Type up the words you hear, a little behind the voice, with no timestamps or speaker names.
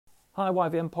Hi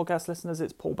YVM podcast listeners,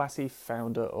 it's Paul Bassi,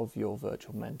 founder of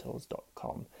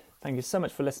YourVirtualMentors.com. Thank you so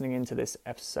much for listening into this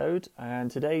episode, and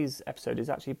today's episode is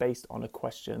actually based on a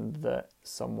question that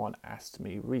someone asked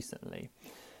me recently.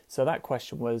 So that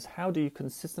question was, how do you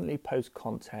consistently post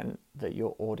content that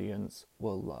your audience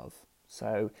will love?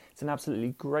 So it's an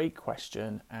absolutely great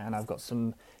question, and I've got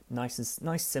some nice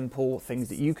simple things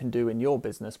that you can do in your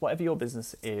business, whatever your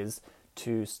business is,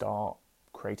 to start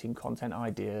creating content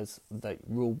ideas that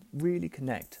will really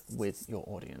connect with your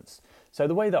audience. So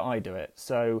the way that I do it,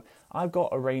 so I've got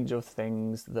a range of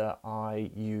things that I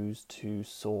use to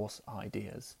source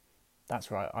ideas.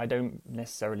 That's right, I don't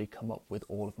necessarily come up with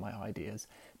all of my ideas.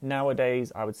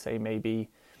 Nowadays, I would say maybe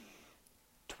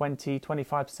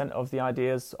 20-25% of the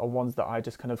ideas are ones that I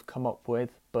just kind of come up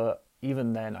with, but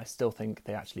even then I still think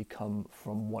they actually come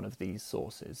from one of these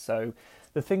sources. So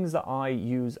the things that I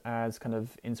use as kind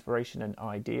of inspiration and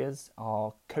ideas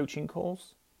are coaching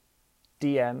calls,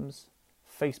 DMs,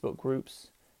 Facebook groups,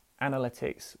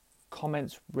 analytics,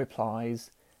 comments, replies,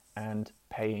 and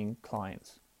paying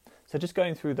clients. So just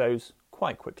going through those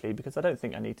quite quickly because I don't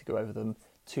think I need to go over them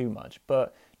too much.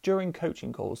 But during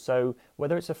coaching calls, so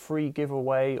whether it's a free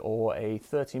giveaway or a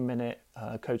 30-minute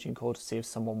coaching call to see if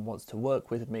someone wants to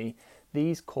work with me,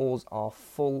 these calls are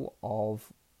full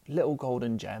of little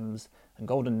golden gems and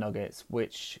golden nuggets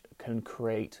which can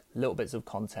create little bits of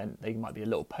content. They might be a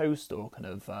little post or kind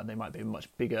of they might be a much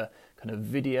bigger kind of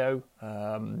video.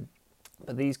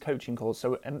 But these coaching calls,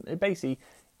 so basically,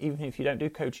 even if you don't do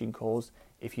coaching calls,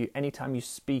 anytime you're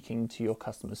speaking to your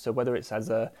customers, so whether it's as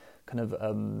a kind of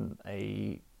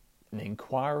an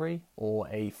inquiry or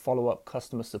a follow-up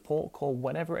customer support call,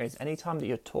 whenever it is, anytime that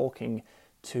you're talking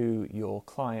to your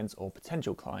clients or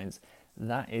potential clients,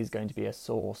 that is going to be a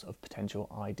source of potential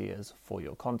ideas for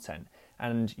your content.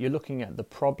 And you're looking at the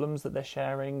problems that they're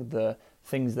sharing, the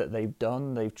things that they've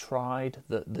done, they've tried,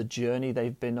 the journey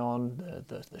they've been on,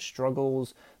 the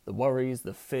struggles, the worries,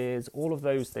 the fears, all of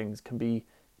those things can be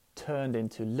turned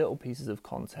into little pieces of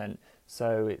content.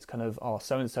 So it's kind of,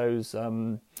 so-and-so's,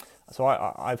 so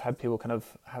I've had people kind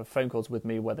of have phone calls with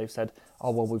me where they've said,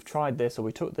 oh, well, we've tried this, or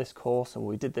we took this course, or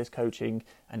we did this coaching,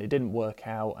 and it didn't work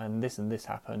out, and this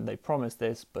happened. They promised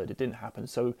this, but it didn't happen.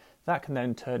 So that can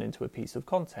then turn into a piece of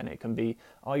content. It can be,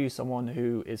 are you someone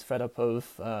who is fed up of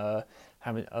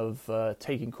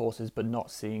taking courses but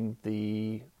not seeing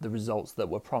the results that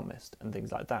were promised and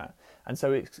things like that? And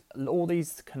so all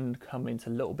these can come into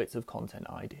little bits of content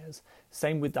ideas.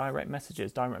 Same with direct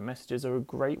messages. Direct messages are a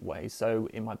great way. So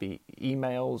it might be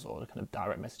emails or kind of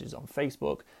direct messages on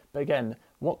Facebook. But again,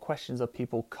 what questions are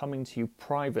people coming to you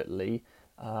privately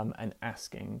and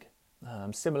asking?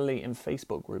 Similarly in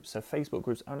Facebook groups. So Facebook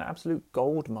groups are an absolute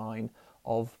goldmine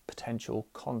of potential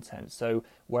content. So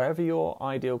wherever your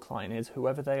ideal client is,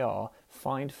 whoever they are,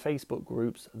 find Facebook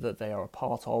groups that they are a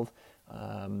part of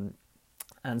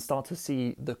and start to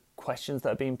see the questions that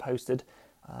are being posted,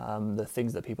 the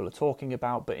things that people are talking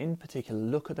about, but in particular,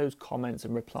 look at those comments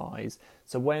and replies.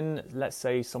 So when, let's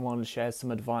say, someone shares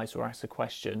some advice or asks a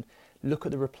question, look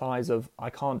at the replies of, I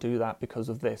can't do that because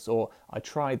of this, or I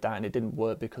tried that and it didn't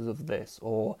work because of this,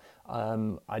 or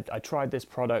I tried this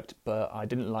product but I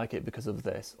didn't like it because of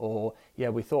this, or yeah,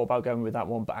 we thought about going with that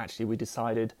one, but actually we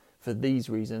decided for these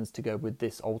reasons to go with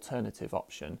this alternative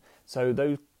option. So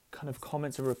those kind of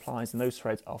comments and replies and those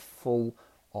threads are full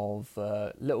of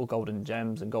little golden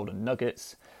gems and golden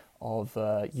nuggets of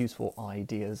useful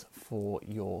ideas for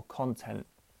your content.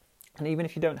 And even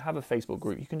if you don't have a Facebook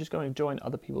group, you can just go and join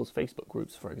other people's Facebook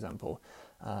groups, for example.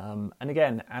 And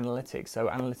again, analytics. So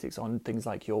analytics on things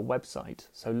like your website.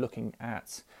 So looking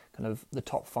at kind of the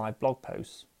top 5 blog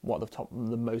posts, what are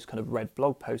the most kind of read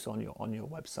blog posts on your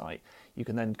website. You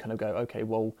can then kind of go, okay,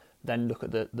 well, then look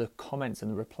at the comments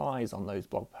and the replies on those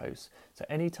blog posts. So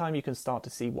anytime you can start to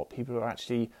see what people are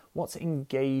actually, what's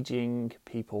engaging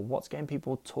people, what's getting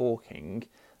people talking,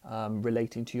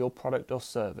 relating to your product or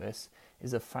service,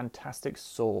 is a fantastic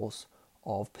source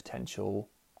of potential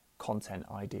content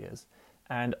ideas.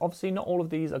 And obviously not all of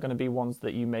these are going to be ones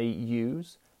that you may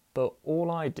use, but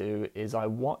all I do is I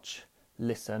watch,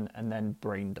 listen, and then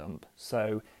brain dump.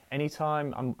 So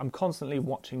anytime I'm constantly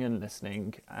watching and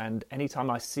listening, and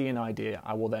anytime I see an idea,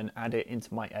 I will then add it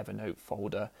into my Evernote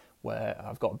folder where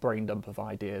I've got a brain dump of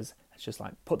ideas. It's just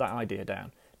like, put that idea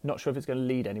down. Not sure if it's going to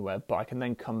lead anywhere, but I can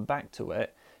then come back to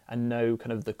it and know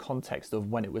kind of the context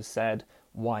of when it was said,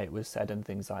 why it was said, and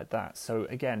things like that. So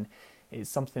again, it's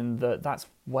something that's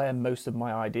where most of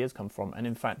my ideas come from. And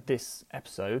in fact, this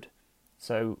episode,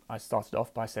 so I started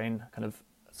off by saying kind of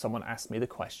someone asked me the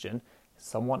question,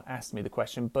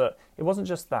 but it wasn't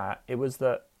just that, it was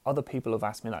that other people have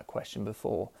asked me that question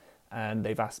before. and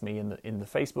they've asked me in the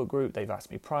Facebook group, they've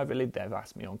asked me privately, they've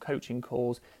asked me on coaching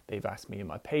calls, they've asked me in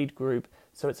my paid group.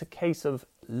 So it's a case of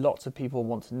lots of people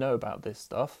want to know about this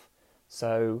stuff.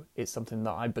 So it's something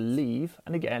that I believe,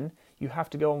 and again, you have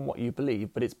to go on what you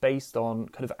believe, but it's based on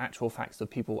kind of actual facts of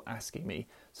people asking me.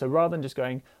 So rather than just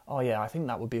going, oh yeah, I think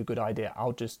that would be a good idea,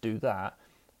 I'll just do that.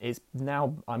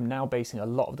 I'm now basing a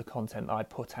lot of the content that I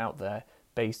put out there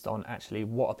based on actually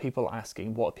what are people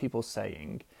asking, what are people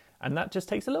saying, and that just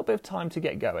takes a little bit of time to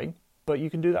get going. But you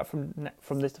can do that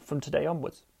from today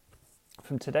onwards.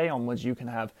 From today onwards, you can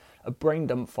have a brain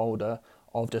dump folder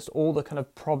of just all the kind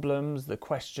of problems, the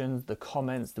questions, the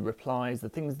comments, the replies, the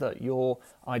things that your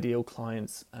ideal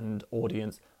clients and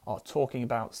audience are talking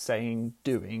about, saying,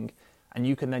 doing, and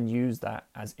you can then use that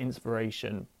as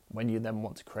inspiration when you then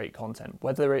want to create content,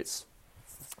 whether it's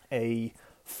a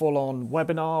full-on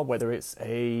webinar, whether it's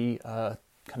a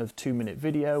kind of 2-minute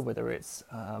video, whether it's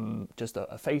just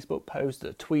a Facebook post,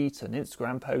 a tweet, an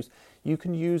Instagram post. You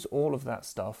can use all of that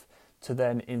stuff to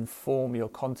then inform your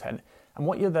content. And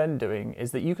what you're then doing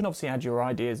is that you can obviously add your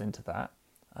ideas into that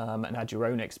and add your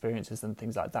own experiences and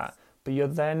things like that. But you're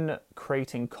then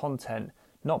creating content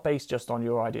not based just on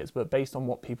your ideas, but based on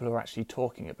what people are actually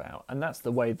talking about. And that's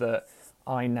the way that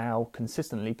I now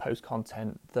consistently post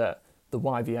content that the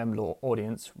YVM law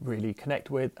audience really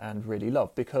connect with and really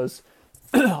love, because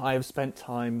I have spent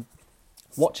time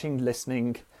watching,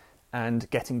 listening, and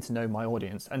getting to know my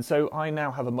audience. And so I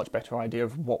now have a much better idea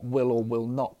of what will or will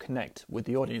not connect with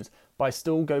the audience. But I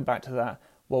still go back to that,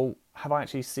 well, have I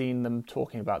actually seen them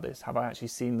talking about this? Have I actually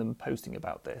seen them posting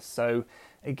about this? So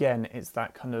again, it's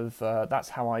that kind of, that's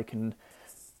how I can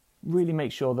really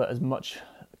make sure that as much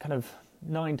kind of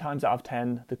 9 times out of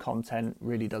 10, the content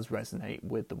really does resonate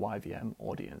with the YVM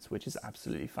audience, which is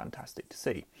absolutely fantastic to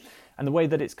see. And the way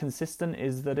that it's consistent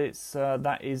is that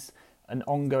that is an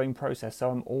ongoing process.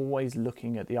 So I'm always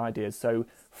looking at the ideas. So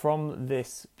from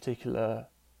this particular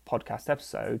podcast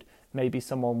episode, maybe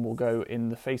someone will go in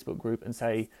the Facebook group and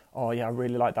say, oh yeah, I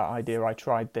really like that idea. I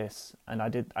tried this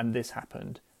and this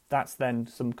happened. That's then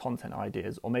some content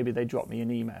ideas. Or maybe they drop me an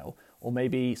email, or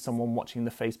maybe someone watching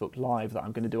the Facebook Live that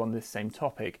I'm going to do on this same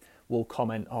topic will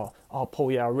comment, oh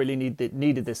Paul, yeah, I really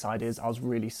needed this ideas. I was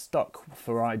really stuck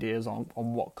for ideas on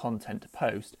what content to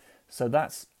post. So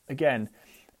that's, again,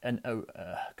 kind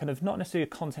of not necessarily a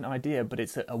content idea, but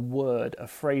it's a word, a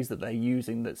phrase that they're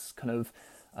using that's kind of,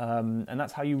 and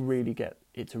that's how you really get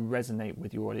it to resonate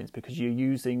with your audience, because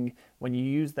when you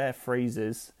use their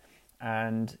phrases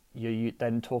and you're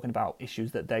then talking about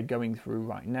issues that they're going through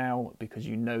right now, because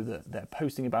you know that they're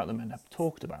posting about them and have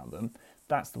talked about them,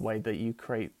 that's the way that you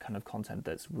create kind of content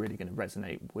that's really going to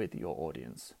resonate with your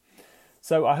audience.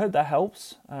 So I hope that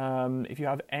helps. If you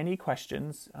have any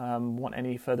questions, want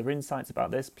any further insights about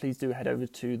this, please do head over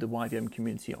to the YVM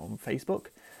community on Facebook.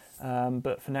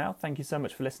 But for now, thank you so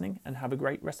much for listening and have a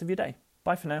great rest of your day.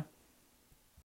 Bye for now.